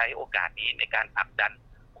ะใช้โอกาสนี้ในการผลักดัน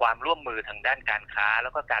ความร่วมมือทางด้านการค้าแล้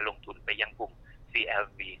วก็การลงทุนไปยังกลุ่ม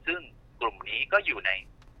CLMV ซึ่งกลุ่มนี้ก็อยู่ใน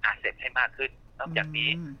อาเซปให้มากขึ้นนอกจากนี้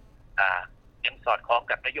ยังสอดคล้อง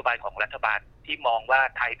กับนโยบายของรัฐบาลที่มองว่า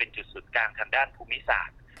ไทยเป็นจุดศูนย์กลางทางด้านภูมิศาสต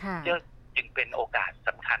ร์จึงเป็นโอกาสส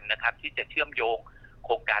ำคัญนะครับที่จะเชื่อมโยงโค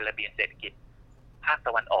รงการระเบียงเศรษฐกิจภาคต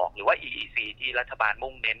ะวันออกหรือว่า EEC ที่รัฐบาล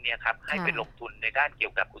มุ่งเน้นเนี่ยครับให้ไปลงทุนในด้านเกี่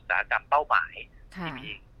ยวกับอุตสาหกรรมเป้าหมายที่มี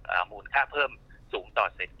มูลค่าเพิ่มสูงต่อ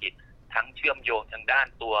เศรษฐกิจทั้งเชื่อมโยงทางด้าน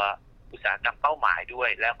ตัวอุตสาหกรรมเป้าหมายด้วย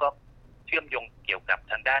แล้วก็เชื่อมโยงเกี่ยวกับ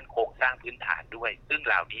ทางด้านโครงสร้างพื้นฐานด้วยซึ่งเ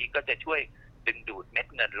หล่านี้ก็จะช่วยดึงดูดเม็ด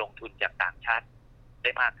เงินลงทุนจากต่างชาติไ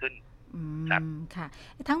ด้มากขึ้นครับค่ะ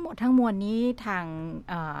ทั้งหมดทั้งมวลนี้ทาง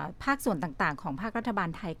ภาคส่วนต่างๆของภาครัฐบาล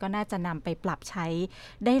ไทยก็น่าจะนำไปปรับใช้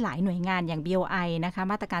ได้หลายหน่วยงานอย่าง BOI นะคะ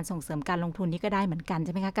มาตรการส่งเสริมการลงทุนนี้ก็ได้เหมือนกันใ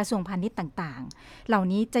ช่ไหมคะกระทรวงพาณิชย์ต่างๆเหล่า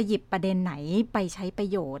นี้จะหยิบประเด็นไหนไปใช้ประ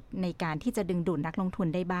โยชน์ในการที่จะดึงดูดนักลงทุน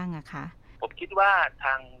ได้บ้างอะคะผมคิดว่าท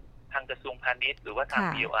างกระทรวงพาณิชย์หรือว่าทาง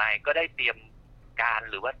BOI ก็ได้เตรียมการ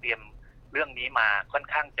หรือว่าเตรียมเรื่องนี้มาค่อน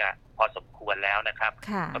ข้างจะพอสมควรแล้วนะครับ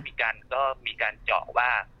ก็มีการเจาะว่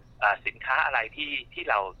าสินค้าอะไรที่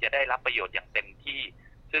เราจะได้รับประโยชน์อย่างเต็มที่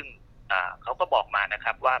ซึ่งเขาก็บอกมานะค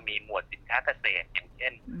รับว่ามีหมวดสินค้าเกษตรอย่างเช่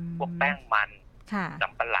นพวกแป้งมันส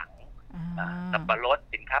ำปะหลังสับปะรด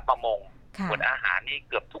สินค้าประมงหมวดอาหารนี่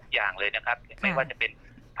เกือบทุกอย่างเลยนะครับไม่ว่าจะเป็น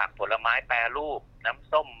ผักผลไม้แปรรูปน้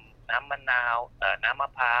ำส้มน้ำมะนาวน้ำมะ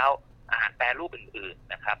พร้าวอาหารแปรรูปอื่น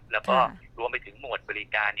ๆนะครับแล้วก็รวมไปถึงหมวดบริ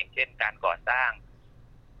การอย่างเช่นการก่อสร้าง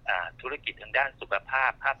ธุรกิจทางด้านสุขภา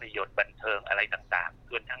พภาพยนตร์บันเทิงอะไรต่างๆ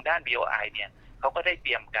ส่วนทางด้าน BOI เนี่ยเขาก็ได้เต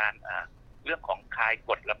รียมการเรื่องของคลาย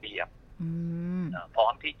กฎระเบียบพร้อ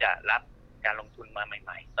มที่จะรับการลงทุนมาให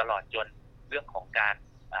ม่ๆตลอดจนเรื่องของการ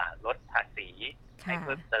ลดภาษีให้เ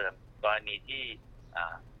พิ่มเติมกรณีที่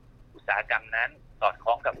อุตสาหกรรมนั้นสอดค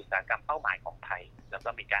ล้องกับอุตสาหกรรมเป้าหมายของไทยแล้วก็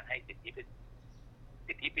มีการให้สิทธิ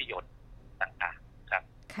ประโยชน์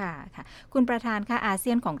ค่ะค่ะคุณประธานคะอาเซี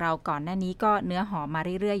ยนของเราก่อนหน้านี้ก็เนื้อหอมมา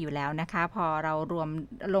เรื่อยๆอยู่แล้วนะคะพอเรารวม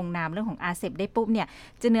ลงนามเรื่องของอาเซปได้ปุ๊บเนี่ย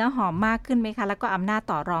จะเนื้อหอมมากขึ้นไหมคะแล้วก็อำนาจ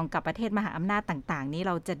ต่อรองกับประเทศมหาอำนาจต่างๆนี้เ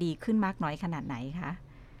ราจะดีขึ้นมากน้อยขนาดไหนคะ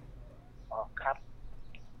อ๋อครับ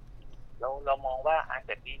เรามองว่าอาเ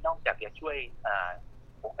ซียนนี้นอกจากจะช่วย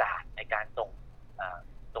โอกาสในการส่ง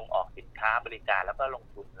ออกสินค้าบริการแล้วก็ลง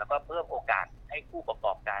ทุนแล้วก็เพิ่มโอกาสให้ผู้ประก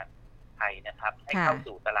อบการไทยนะครับให้เข้า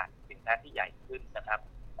สู่ตลาดสินค้าที่ใหญ่ขึ้นนะครับ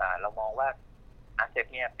เรามองว่าอาเซียน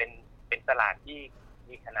เนี่ยเป็นตลาดที่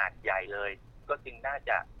มีขนาดใหญ่เลยก็จึงน่า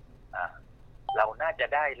จะเราน่าจะ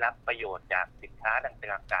ได้รับประโยชน์จากสินค้าดัง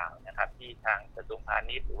กล่าวนะครับที่ทางกระทรวงพา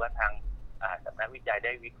ณิชย์หรือว่าทางสำนักวิจัยไ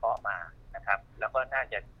ด้วิเคราะห์มานะครับแล้วก็น่า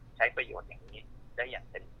จะใช้ประโยชน์อย่างนี้ได้อย่าง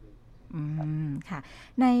เต็มที่ค่ะ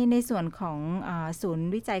ในส่วนของศูนย์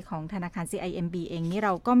วิจัยของธนาคาร CIMB เองนี่เร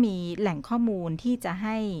าก็มีแหล่งข้อมูลที่จะใ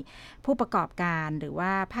ห้ผู้ประกอบการหรือว่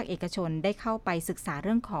าภาคเอกชนได้เข้าไปศึกษาเ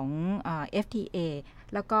รื่องของFTA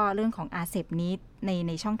แล้วก็เรื่องของ RCEP นี้ใ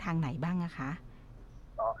นช่องทางไหนบ้างอะคะ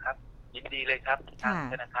อ๋อครับยินดีเลยครับทาง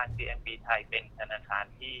ธนาคาร CIMB ไทยเป็นธนาคาร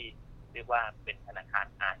ที่เรียกว่าเป็นธนาคาร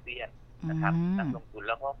อาเซียนนะครับนักลงทุน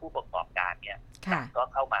แล้วก็ผู้ประกอบการเนี่ยก็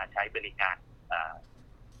เข้ามาใช้บริการ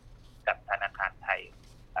กับธนาคารไทย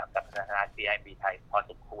กับธนาคาร CIMB ไทยพอ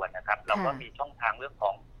สมควรนะครับเราก็มีช่องทางเรื่องข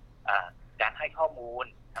องการให้ข้อมูล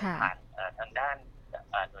ผ่านทางด้าน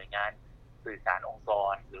หน่วยงานสื่อสารองค์ก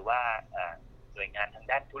รหรือว่าหน่วยงานทาง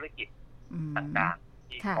ด้านธุรกิจต่างๆ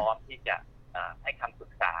ที่พร้อมที่จะให้คำปรึ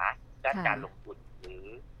กษาด้านการลงทุนหรือ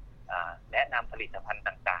แนะนำผลิตภัณฑ์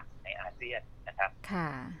ต่างๆในอาเซียนนะครับ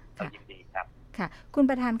เรายินดีครับค่ะคุณ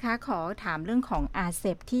ประธานคะขอถามเรื่องของอาเซ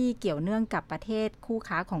ปที่เกี่ยวเนื่องกับประเทศคู่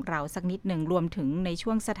ค้าของเราสักนิดหนึ่งรวมถึงใน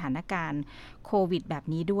ช่วงสถานการณ์โควิดแบบ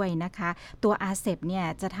นี้ด้วยนะคะตัวอาเซปเนี่ย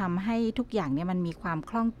จะทำให้ทุกอย่างเนี่ยมันมีความ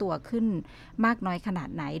คล่องตัวขึ้นมากน้อยขนาด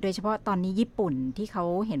ไหนโดยเฉพาะตอนนี้ญี่ปุ่นที่เขา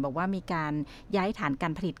เห็นบอกว่ามีการย้ายฐานกา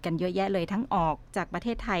รผลิตกันเยอะแยะเลยทั้งออกจากประเท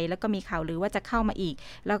ศไทยแล้วก็มีข่าวลือว่าจะเข้ามาอีก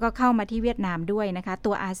แล้วก็เข้ามาที่เวียดนามด้วยนะคะ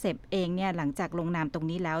ตัวอาเซปเองเนี่ยหลังจากลงนามตรง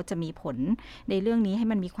นี้แล้วจะมีผลในเรื่องนี้ให้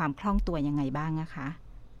มันมีความคล่องตัวยังไงบ้างนะคะ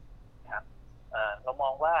ครับเราม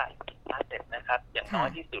องว่าอาเซปนะครับอย่างน้อย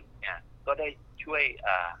ที่สุดเนี่ยก็ได้ช่วย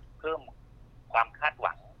เพิ่มความคาดห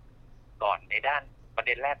วังก่อนในด้านประเ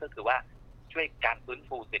ด็นแรกก็คือว่าช่วยการฟื้น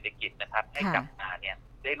ฟูเศรษฐกิจนะครับให้กลับมาเนี่ย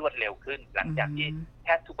ได้รวดเร็วขึ้นหลังจากที่แท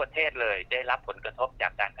บทุกประเทศเลยได้รับผลกระทบจา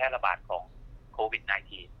กการแพร่ระบาดของโควิด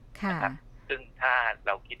 -19 นะครับซึ่งถ้าเ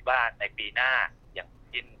ราคิดว่าในปีหน้าอย่าง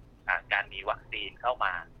เช่นการมีวัคซีนเข้าม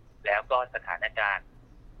าแล้วก็สถานการณ์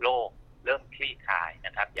โลกเริ่มคลี่คลายน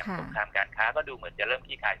ะครับอย่างสงครามการค้าก็ดูเหมือนจะเริ่มค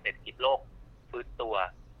ลี่คลายเศรษฐกิจโลกฟื้นตัว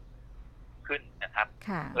ขึ้นนะครับ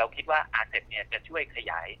เราคิดว่าอาเซียนเนี่ยจะช่วยข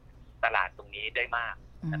ยายตลาดตรงนี้ได้มาก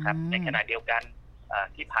นะครับในขณะเดียวกัน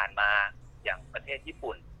ที่ผ่านมาอย่างประเทศญี่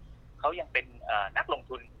ปุ่นเขายังเป็นนักลง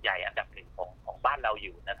ทุนใหญ่อันดับหนึ่งของบ้านเราอ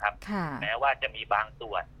ยู่นะครับแม้ว่าจะมีบาง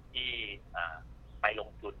ส่วนที่ไปลง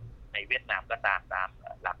ทุนในเวียดนามก็ตาม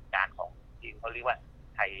หลักการของที่เขาเรียกว่า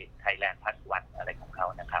ไทยแลนด์พัฒวันอะไรของเขา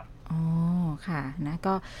นะครับอ๋อค่ะนะ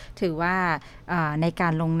ก็ถือว่าในกา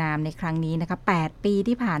รลงนามในครั้งนี้นะคะ8 ปี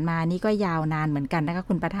ที่ผ่านมานี่ก็ยาวนานเหมือนกันนะคะ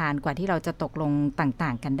คุณประธานกว่าที่เราจะตกลงต่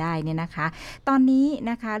างๆกันได้เนี่ยนะคะตอนนี้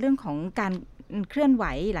นะคะเรื่องของการเคลื่อนไหว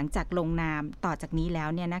หลังจากลงนามต่อจากนี้แล้ว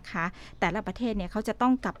เนี่ยนะคะแต่ละประเทศเนี่ยเขาจะต้อ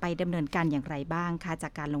งกลับไปดำเนินการอย่างไรบ้างคะจา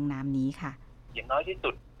กการลงนามนี้ค่ะอย่างน้อยที่สุ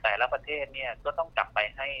ดแต่ละประเทศเนี่ยก็ต้องกลับไป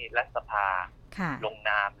ให้รัฐสภาลง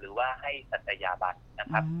นามหรือว่าให้สัตยาบันนะ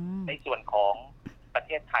ครับในส่วนของประเ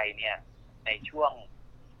ทศไทยเนี่ยในช่ว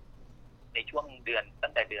งเดือนตั้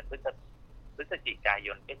งแต่เดือนพฤศจิกาย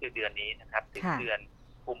นก็คือเดือนนี้นะครับถึงเดือน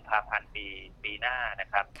กุมภาพันธ์ปีหน้านะ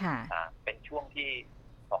ครับเป็นช่วงที่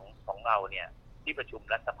ของเราเนี่ยที่ประชุม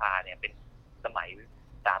รัฐสภาเนี่ยเป็นสมัย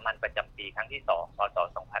สามัญประจำปีครั้งที่2พศ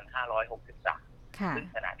2563ซึ่ง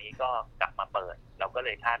ขณะนี้ก็กลับมาเปิดเราก็เล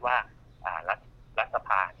ยคาดว่ารัฐสภ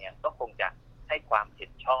าเนี่ยก็คงจะให้ความเห็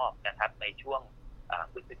นชอบนะครับในช่วง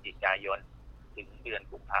พฤศจิกายนถึงเดือน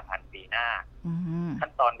กุมภาพันธ์ปีหน้าขั้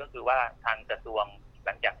นตอนก็คือว่าทางกระทรวงห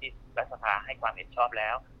ลังจากที่รัฐสภาให้ความเห็นชอบแล้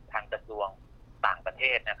วทางกระทรวงต่างประเท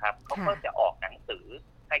ศนะครับเขาก็จะออกหนังสือ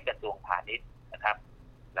ให้กระทรวงพาณิชย์นะครับ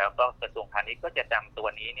แล้วก็กระทรวงพาณิชย์ก็จะนำตัว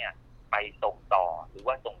นี้เนี่ยไปส่งต่อหรือ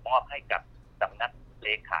ว่าส่งมอบให้กับสำนักเล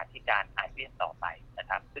ขาธิการอาเซียนต่อไปนะ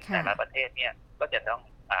ครับซึ่งแต่ละประเทศเนี่ยก็จะต้อง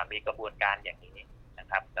มีกระบวนการอย่างนี้นะ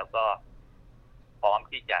ครับแล้วก็พร้อม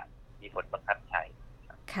ที่จะมีผลบังคับใช้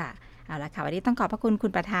ค่ะเอาละค่ะวันนี้ต้องขอบพระคุณคุ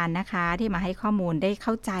ณประธานนะคะที่มาให้ข้อมูลได้เ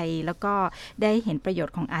ข้าใจแล้วก็ได้เห็นประโยช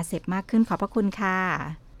น์ของอาเซปมากขึ้นขอบพระคุณค่ะ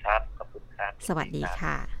ครับขอบคุณครับสวัสดี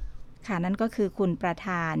ค่ะ ค่ะนั่นก็คือคุณประธ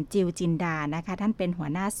านจิวจินดานะคะท่านเป็นหัว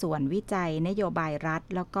หน้าส่วนวิจัยนโยบายรัฐ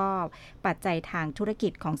แล้วก็ปัจจัยทางธุรกิ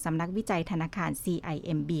จของสำนักวิจัยธนาคาร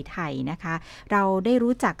CIMB ไทยนะคะเราได้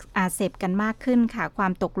รู้จักอาเซบกันมากขึ้นค่ะควา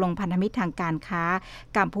มตกลงพันธมิตรทางการค้า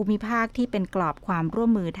กับภูมิภาคที่เป็นกรอบความร่ว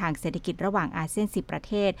มมือทางเศรษฐกิจระหว่างอาเซียน10ประเ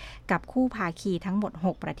ทศกับคู่ภาคีทั้งหมด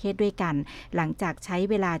6ประเทศด้วยกันหลังจากใช้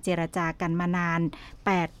เวลาเจรจากันมานาน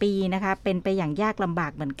8ปีนะคะเป็นไปอย่างยากลำบา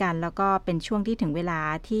กเหมือนกันแล้วก็เป็นช่วงที่ถึงเวลา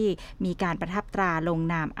ที่มีการประทับตราลง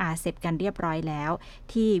นามอาเซบกันเรียบร้อยแล้ว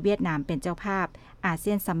ที่เวียดนามเป็นเจ้าภาพอาเซี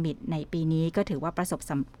ยนซัมมิตในปีนี้ก็ถือว่าปร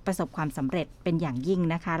ะสบความสำเร็จเป็นอย่างยิ่ง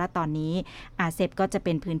นะคะและตอนนี้อาเซบก็จะเ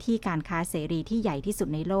ป็นพื้นที่การค้าเสรีที่ใหญ่ที่สุด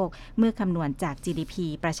ในโลกเมื่อคำนวณจาก GDP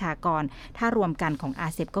ประชากรถ้ารวมกันของอา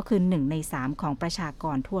เซบก็คือ1ใน3ของประชาก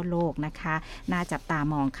รทั่วโลกนะคะน่าจับตา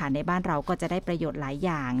มองค่ะในบ้านเราก็จะได้ประโยชน์หลายอ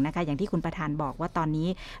ย่างนะคะอย่างที่คุณประธานบอกว่าตอนนี้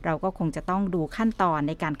เราก็คงจะต้องดูขั้นตอนใ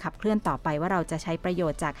นการขับเคลื่อนต่อไปว่าเราจะใช้ประโย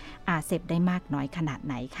ชน์จากอาเซบได้มากน้อยขนาดไ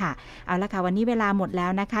หนค่ะเอาละค่ะวันนี้เวลาหมดแล้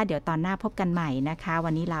วนะคะเดี๋ยวตอนหน้าพบกันใหม่นะคะ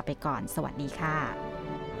วันนี้ลาไปก่อนสวัสดีค่ะ